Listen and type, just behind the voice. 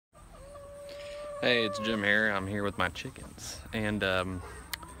Hey, it's Jim here. I'm here with my chickens, and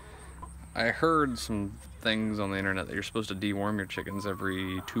I heard some things on the internet that you're supposed to deworm your chickens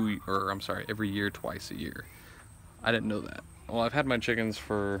every every year, twice a year. I didn't know that. Well, I've had my chickens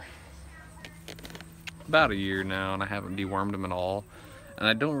for about a year now, and I haven't dewormed them at all. And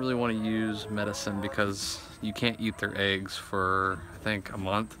I don't really want to use medicine because you can't eat their eggs for, I think, a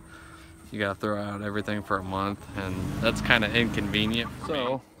month. You gotta throw out everything for a month, and that's kind of inconvenient.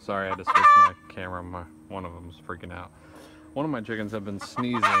 So, sorry, I had to switch my camera. One of them's freaking out. One of my chickens have been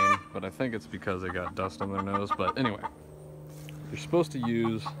sneezing, but I think it's because they got dust on their nose. But anyway, you're supposed to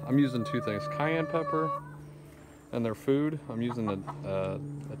use, I'm using two things, cayenne pepper and their food. I'm using a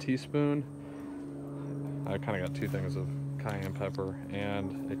teaspoon. I kind of got two things of cayenne pepper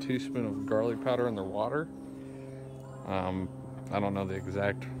and a teaspoon of garlic powder in their water. I don't know the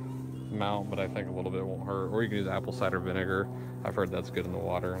exact amount, but I think a little bit won't hurt. Or you can use apple cider vinegar. I've heard that's good in the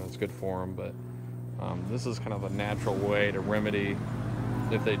water and it's good for them, but this is kind of a natural way to remedy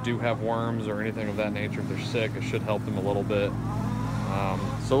if they do have worms or anything of that nature. If they're sick, it should help them a little bit.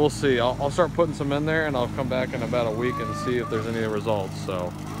 So we'll see. I'll start putting some in there, and I'll come back in about a week and see if there's any results.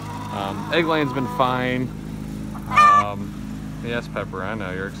 So egg laying's been fine. Yes, Pepper, I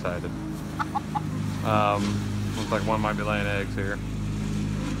know you're excited. Looks like one might be laying eggs here.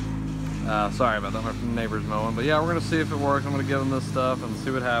 Sorry about that, my neighbor's mowing. But yeah, we're gonna see if it works. I'm gonna give them this stuff and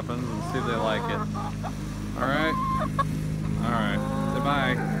see what happens and see if they like it. All right. Say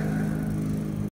bye.